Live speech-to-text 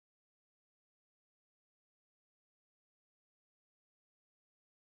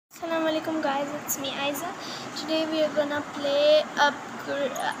Assalamu alaikum guys, it's me Aiza. Today we are gonna play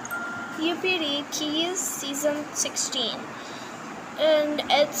UPD Keys Season 16 and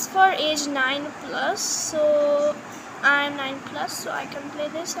it's for age 9 plus, so I'm 9 plus, so I can play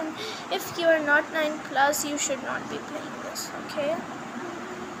this, and if you are not 9 plus you should not be playing this, okay?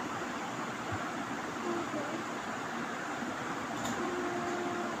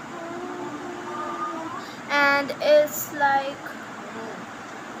 And it's like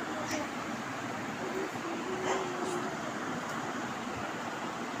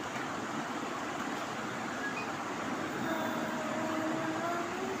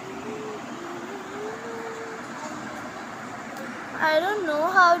I don't know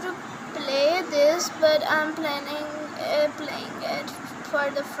how to play this, but I'm planning playing it for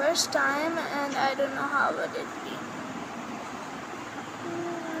the first time, and I don't know how would it be.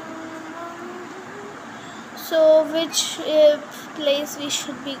 So which place we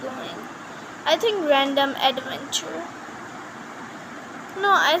should be going? I think random adventure.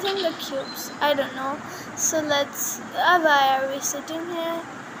 No, I think the cubes. I don't know. So let's. Why are we sitting here?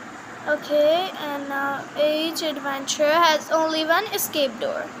 Okay, and now each adventure has only one escape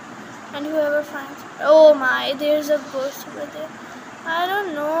door, and whoever finds. Oh my, there's a ghost over there. I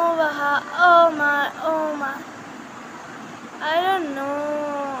don't know. Oh my, oh my. I don't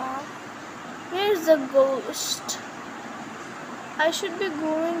know. Where's the ghost? I should be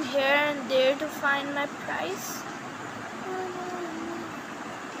going here and there to find my prize.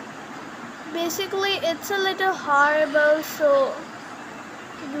 Basically, it's a little horrible, so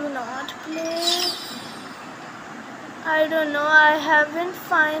do not play. I don't know, I haven't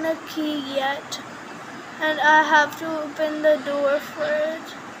found a key yet, and I have to open the door for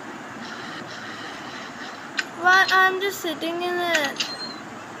it. Why I'm just sitting in it?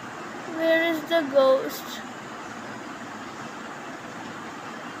 Where is the ghost?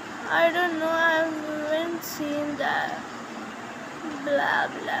 I don't know, I haven't seen that. Blah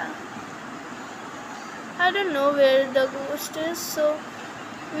blah. I don't know where the ghost is, so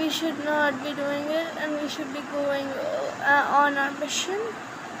we should not be doing it, and we should be going on our mission.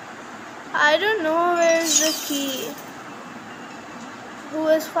 I don't know where is the key. Who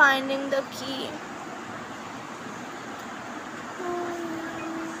is finding the key?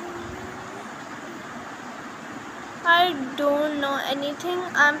 I don't know anything.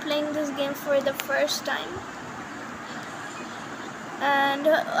 I'm playing this game for the first time, and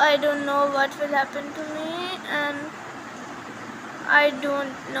I don't know what will happen to me, and I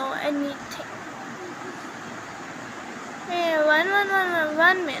don't know anything. Hey,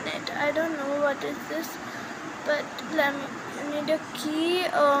 one minute. I don't know what is this, but let me. I need a key.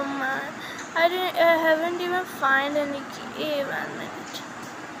 Oh my! I haven't even found any key. Hey, 1 minute.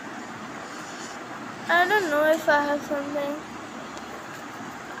 I don't know if I have something.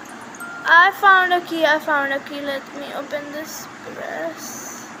 I found a key. I found a key. Let me open this press.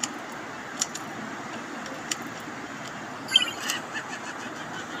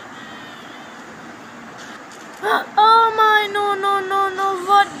 Oh my, no,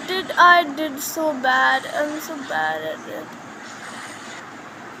 what did I did so bad? I'm so bad at it.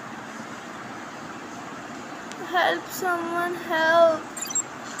 Help, someone help.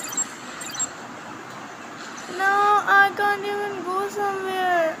 No, I can't even go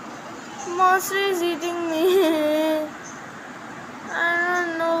somewhere. Monster is eating me. I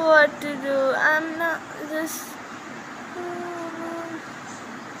don't know what to do. I'm not this.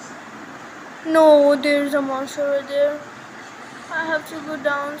 No, there's a monster over there. I have to go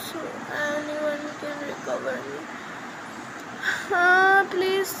down so anyone can recover me.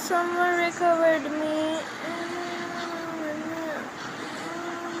 Please, someone recovered me.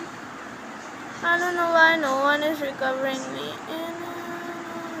 I don't know why no one is recovering me.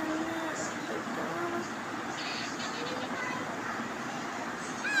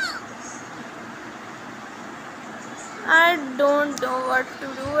 I don't know what to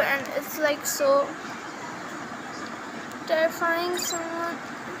do, and it's like so terrifying. Someone,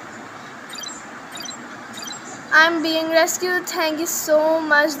 I'm being rescued. Thank you so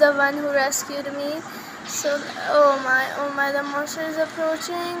much, the one who rescued me. So oh my, the monster is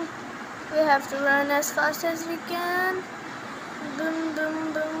approaching. We have to run as fast as we can. Boom,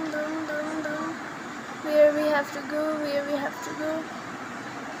 boom, boom, boom, boom, boom. Where we have to go, where we have to go.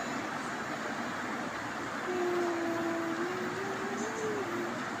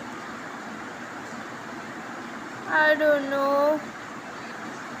 I don't know.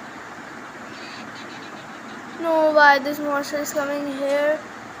 No, why this monster is coming here.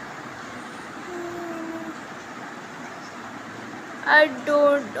 I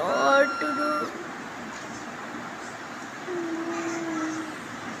don't know what to do.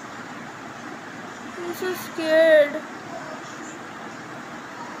 I'm so scared.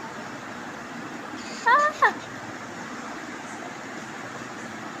 Ah!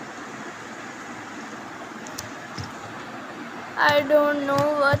 I don't know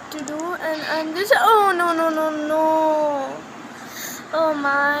what to do, and I'm just. Oh no no no no! Oh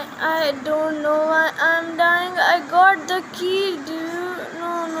my! I don't know why I'm dying. I got the key, dude.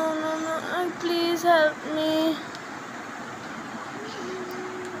 No no no no! Please help me.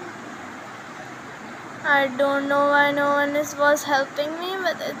 I don't know why no one was helping me,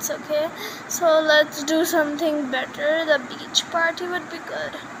 but it's okay. So let's do something better. The beach party would be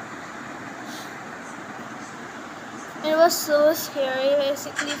good. It was so scary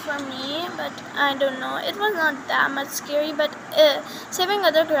basically for me, but I don't know. It was not that much scary, but saving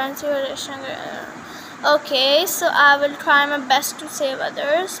other currency was okay. So I will try my best to save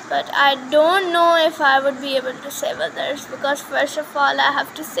others, but I don't know if I would be able to save others because first of all I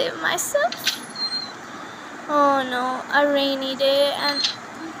have to save myself. Oh no, a rainy day, and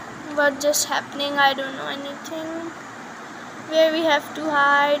what just happening? I don't know anything. Where we have to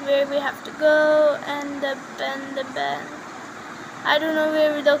hide, where we have to go, and the bend. I don't know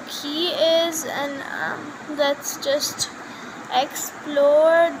where the key is, and let's just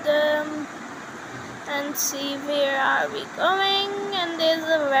explore them and see where are we going. And there's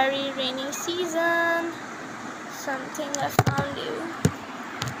a very rainy season. Something I found you.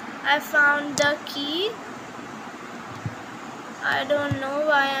 I found the key. I don't know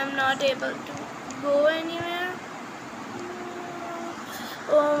why I'm not able to go anywhere.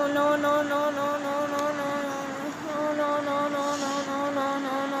 Oh no no no no no no no no no no no no no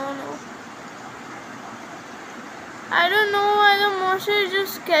no no no. I don't know why the monster is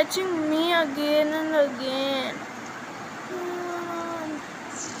just catching me again and again.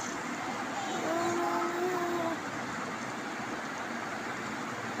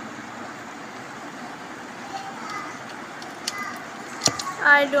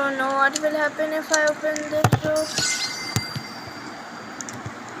 I don't know what will happen if I open this door.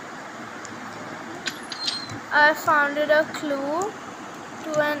 I found it a clue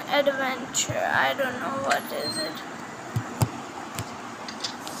to an adventure. I don't know what is it.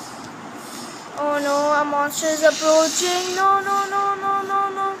 Oh no, a monster is approaching. No no no no no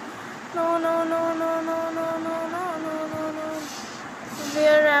no. No no no no no no no no no no no.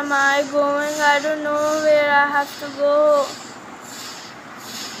 Where am I going? I don't know where I have to go.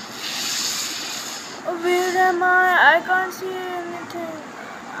 Where am I? I can't see anything.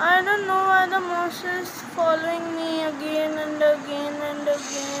 I don't know why the monster is following me again and again and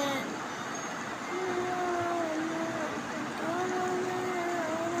again.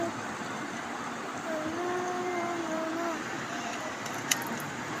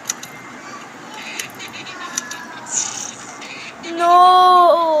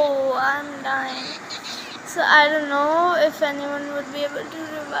 No, I'm dying. So I don't know if anyone would be able to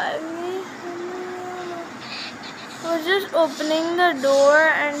revive me. I was just opening the door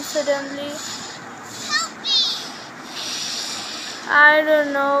and suddenly I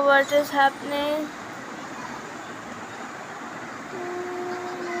don't know what is happening.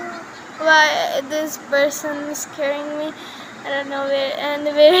 Why this person is scaring me? I don't know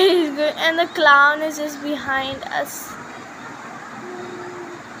where he's going, and the clown is just behind us.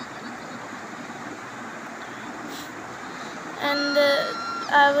 And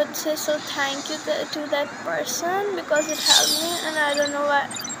I would say so thank you to that person because it helped me, and I don't know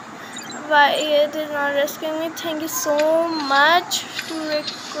why it is not rescuing me. Thank you so much to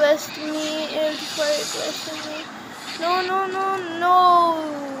request me for requesting me. No no no no.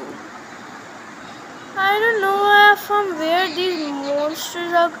 I don't know from where these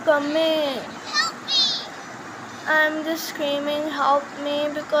monsters are coming. Help me! I'm just screaming help me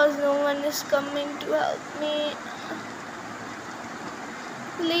because no one is coming to help me.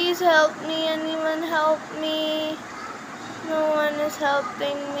 Please help me, anyone help me. No one is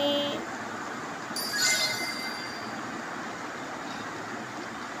helping me.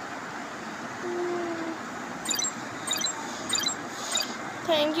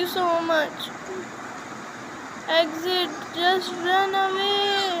 Thank you so much. Exit, just run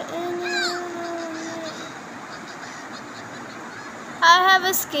away. I have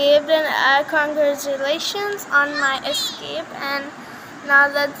escaped, and congratulations on my escape. And now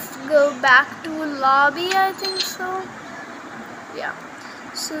let's go back to lobby, I think so. Yeah.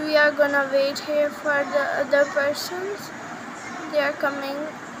 So we are gonna wait here for the other persons. They are coming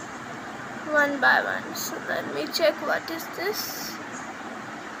one by one. So let me check what is this.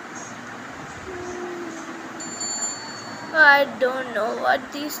 I don't know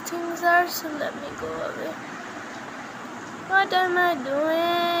what these things are, so let me go away. What am I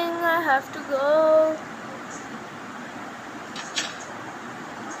doing? I have to go.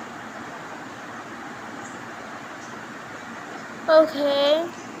 Okay.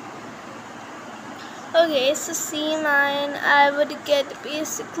 Okay, so see mine, I would get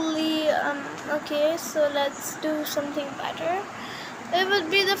basically, okay, so let's do something better. It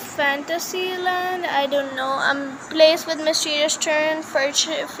would be the fantasy land, I don't know, place with mysterious turn,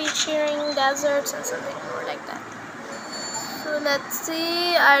 featuring deserts and something more like that. So let's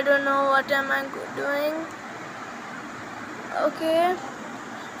see, I don't know what am I doing. Okay.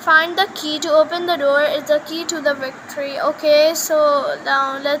 Find the key to open the door is the key to the victory. Okay, so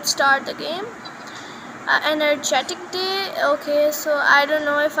now let's start the game. Energetic day. Okay, so I don't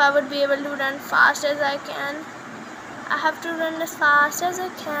know if I would be able to run fast as I can. I have to run as fast as I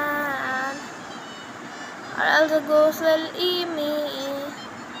can, or else the ghost will eat me.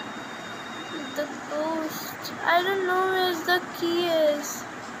 The ghost, I don't know where the key is.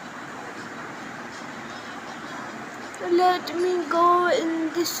 Let me go in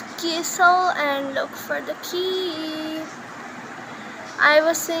this castle and look for the key. I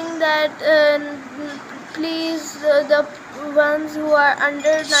was saying that please, the ones who are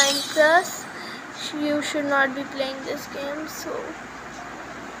under 9+, you should not be playing this game. So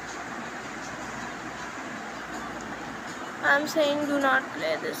I'm saying do not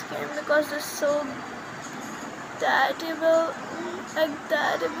play this game because it's so terrible, like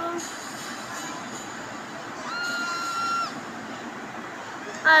terrible.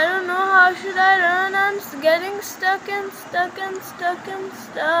 I don't know how should I run. I'm getting stuck and stuck and stuck and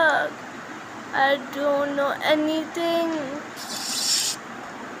stuck. I don't know anything.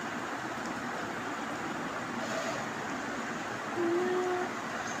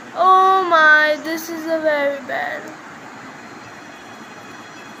 Oh my, this is a very bad.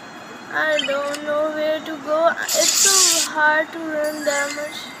 I don't know where to go. It's so hard to run that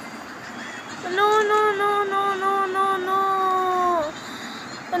much. No, no, no, no, no, no, no.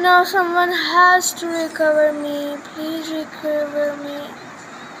 Now someone has to recover me. Please recover me.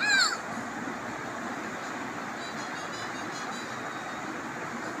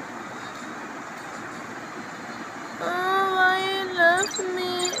 Oh, why you left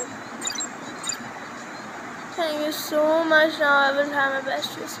me? Thank you so much. Now I will try my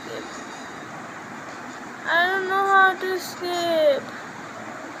best to escape. I don't know how to escape.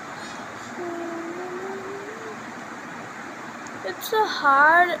 It's so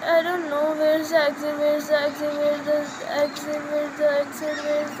hard. I don't know where's the exit, where's the exit, where's the exit, where's the exit,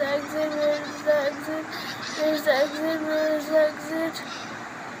 where's the exit, where's the exit, where's the exit, where's the exit.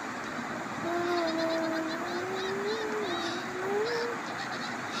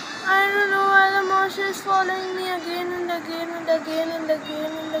 I don't know why the monster is following me again and again and again and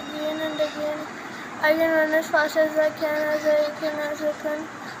again and again and again. I can run as fast as I can, as I can, as I can,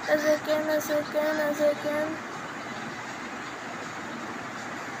 as I can, as I can, as I can.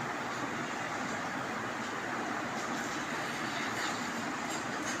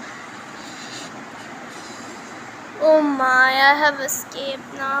 Oh my, I have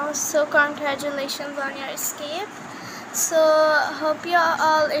escaped now. So congratulations on your escape. So hope you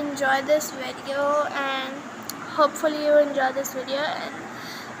all enjoy this video, and hopefully you enjoy this video, and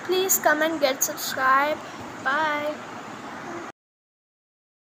please come and get subscribed. Bye.